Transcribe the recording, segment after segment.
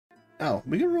Oh,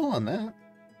 we can roll on that.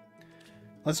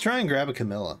 Let's try and grab a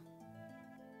Camilla.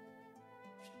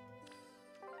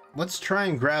 Let's try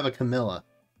and grab a Camilla.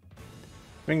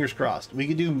 Fingers crossed. We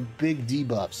could do big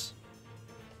debuffs.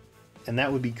 And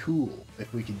that would be cool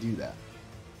if we could do that.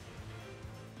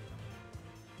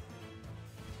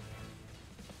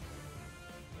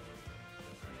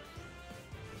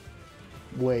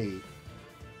 Wait.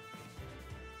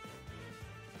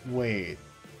 Wait.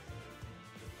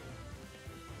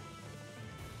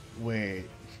 Wait.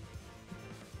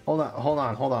 Hold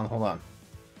on.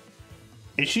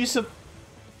 Is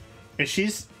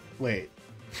she's... Wait.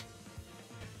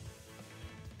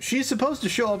 She's supposed to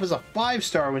show up as a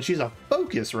 5-star when she's a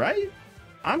focus, right?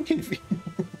 I'm confused.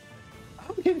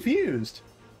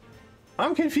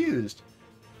 I'm confused.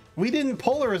 We didn't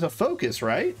pull her as a focus,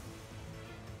 right?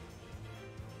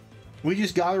 We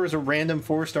just got her as a random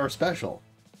 4-star special.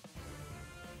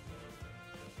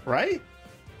 Right?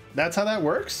 That's how that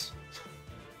works?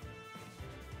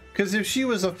 Because if she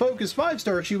was a focus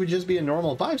 5-star, she would just be a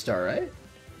normal 5-star, right?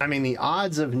 I mean, the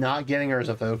odds of not getting her as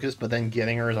a focus, but then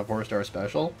getting her as a 4-star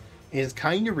special is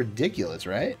kind of ridiculous,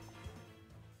 right?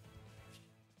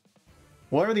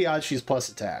 What are the odds she's plus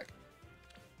attack?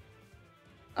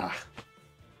 Ah.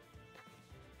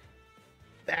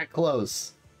 That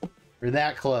close. Or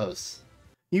that close.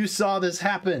 You saw this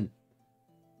happen.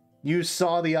 You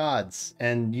saw the odds,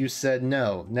 and you said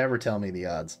no. Never tell me the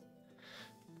odds.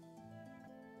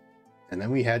 And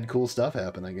then we had cool stuff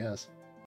happen, I guess.